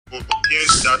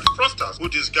opined that fraudsters who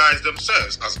disguise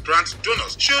themselves as grant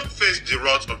donors should face the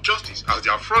wrath of justice as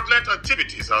their fraudulent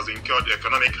activities has incurred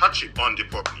economic hardship on the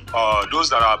public. Those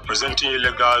that are presenting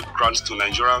illegal grants to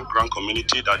Nigerian grant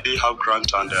community, that they have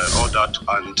grant and all that,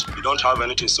 and we don't have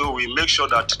anything. So we make sure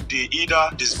that they either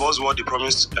disburse what they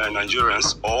promise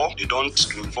Nigerians, or they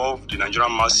don't involve the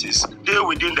Nigerian masses. They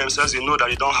within themselves, they know that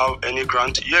they don't have any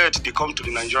grant, yet they come to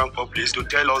the Nigerian public to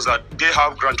tell us that they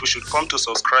have grant, we should come to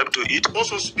subscribe to it.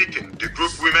 Also speaking, the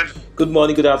group women. Good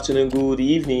morning, good afternoon, good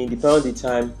evening, depending on the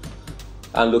time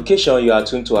and location you are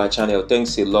tuned to our channel.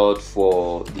 Thanks a lot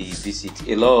for the visit.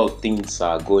 A lot of things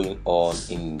are going on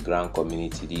in grant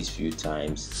community these few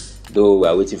times, though we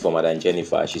are waiting for Madam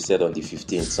Jennifer. She said on the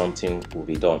 15th something will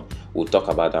be done. We'll talk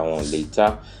about that one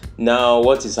later. Now,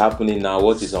 what is happening now,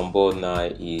 what is on board now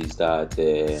is that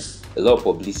a lot of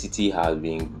publicity has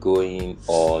been going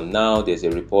on. Now there's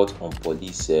a report on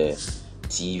police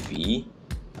TV,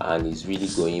 and it's really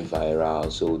going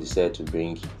viral, so we decided to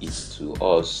bring it to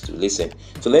us to listen.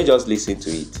 So let's just listen to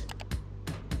it.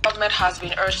 The government has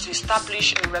been urged to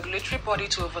establish a regulatory body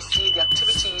to oversee the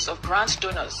activities of grant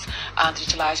donors and the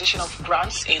utilization of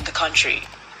grants in the country.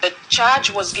 The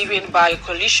charge was given by a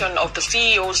coalition of the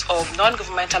CEOs of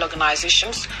non-governmental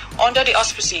organizations under the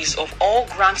auspices of All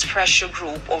Grants Pressure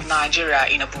Group of Nigeria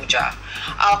in Abuja.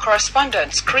 Our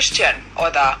correspondent, Christian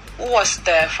Oda, who was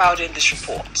there, filed in this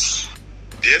report.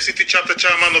 The FCT chapter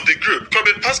chairman of the group,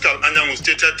 Comrade Pascal Anyanwu,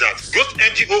 stated that both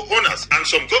NGO owners and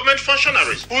some government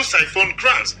functionaries who siphon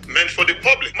grants meant for the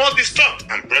public must be stopped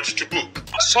and brought to book.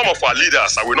 Some of our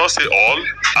leaders, I will not say all,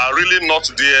 are really not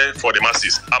there for the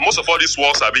masses. And most of all these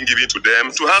works are being given to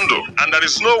them to handle. And there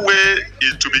is no way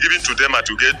it to be given to them and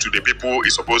to get to the people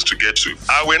it's supposed to get to.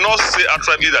 I will not say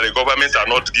outrightly that the government are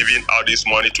not giving out this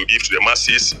money to give to the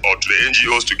masses or to the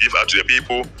NGOs to give out to the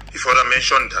people. He further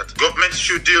mentioned that government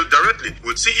should deal directly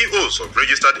with CEOs of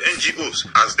registered NGOs,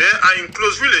 as they are in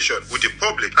close relation with the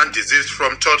public and desist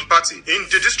from third party in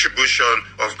the distribution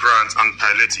of grants and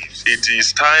palliatives. It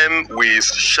is time we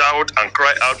shout and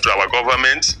cry out to our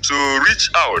government to reach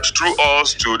out through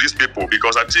us to these people,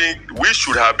 because I think we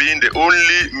should have been the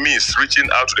only means reaching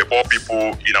out to the poor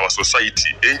people in our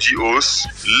society. NGOs,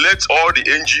 let all the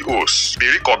NGOs be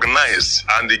recognized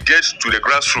and they get to the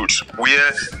grassroots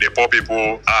where the poor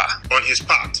people are. On his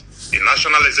part, the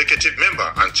national executive member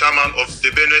and chairman of the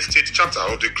Benue State chapter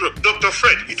of the group, Dr.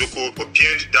 Fred Idoko,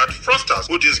 opined that fraudsters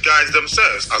who disguise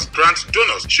themselves as grant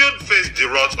donors should face the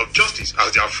wrath of justice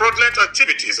as their fraudulent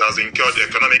activities has incurred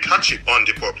economic hardship on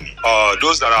the public.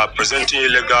 Those that are presenting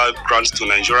illegal grants to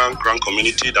Nigerian grant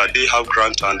community, that they have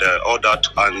grant and all that,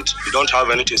 and we don't have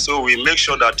anything. So we make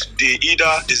sure that they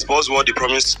either disburse what they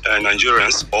promise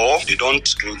Nigerians, or they don't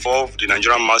involve the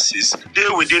Nigerian masses. They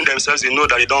within themselves, they know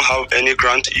that they don't have any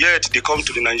grant, yet they come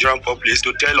to the Nigerian public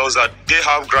to tell us that they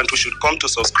have grant, we should come to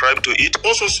subscribe to it.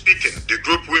 Also speaking, the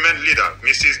group women leader,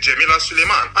 Mrs. Jamila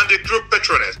Suleiman, and the group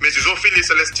patroness, Mrs. Ophelia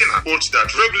Celestina, holds that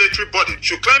regulatory body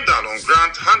should climb down on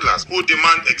grant handlers who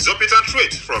demand exorbitant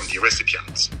rates from the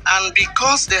recipients. And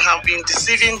because they have been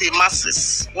deceiving the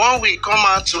masses, when we come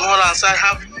out tomorrow and say I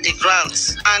have the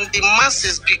grants, and the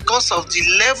masses, because of the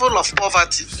level of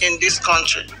poverty in this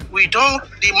country,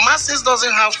 the masses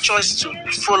doesn't have choice to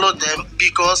follow them,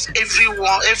 because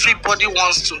everybody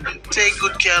wants to take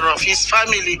good care of his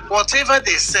family. Whatever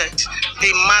they said,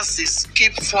 the masses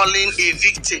keep falling a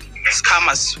victim.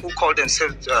 Scammers who call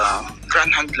themselves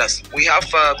grant handlers. We have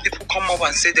people come up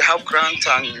and say they have grant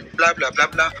and blah blah blah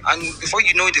blah, and before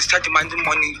you know it, they start demanding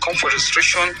money, come for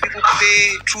registration. People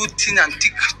pay through thin and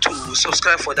thick to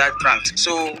subscribe for that grant.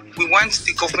 So we want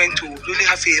the government to really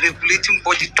have a regulating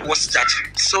body towards that,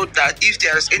 so that if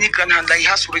there is any grant handler, he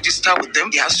has to register with them,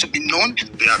 he has to be known.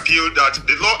 They appeal that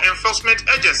the law enforcement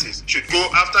agencies should go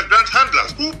after grant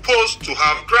handlers who pose to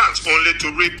have grants only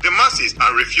to reap the masses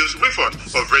and refuse refund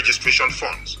of registration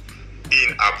funds.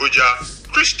 In Abuja,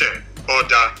 Christian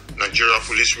Oda, Nigeria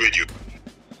Police Radio.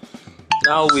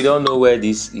 Now, we don't know where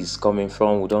this is coming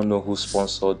from. We don't know who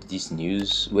sponsored this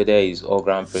news, whether it's All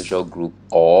Grant Pressure Group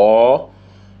or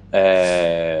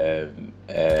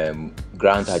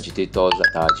grant agitators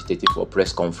that are agitating for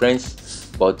press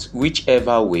conference. But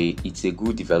whichever way, it's a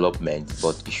good development,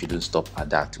 but it shouldn't stop at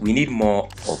that. We need more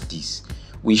of this.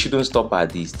 We shouldn't stop at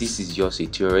this. This is just a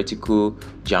theoretical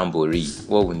jamboree.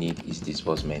 What we need is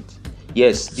disbursement.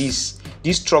 Yes, these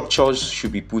structures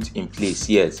should be put in place,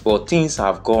 yes, but things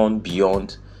have gone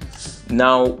beyond.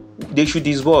 Now they should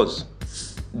disburse,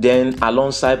 then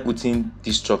alongside putting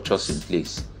these structures in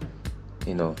place,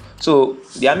 So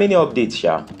there are many updates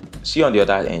here. See you on the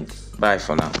other end. Bye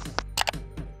for now.